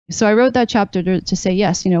So I wrote that chapter to say,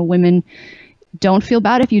 yes, women, don't feel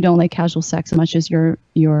bad if you don't like casual sex as much as your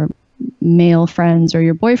male friends or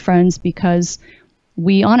your boyfriends, because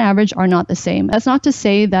we on average are not the same. That's not to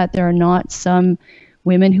say that there are not some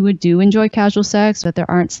women who do enjoy casual sex, that there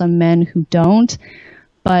aren't some men who don't.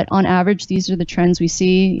 But on average, these are the trends we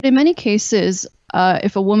see. In many cases,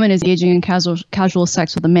 if a woman is engaging in casual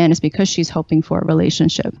sex with a man, it's because she's hoping for a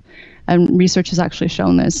relationship. And research has actually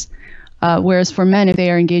shown this. Whereas for men, if they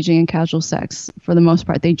are engaging in casual sex, for the most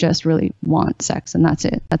part, they just really want sex, and that's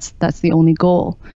it. That's the only goal.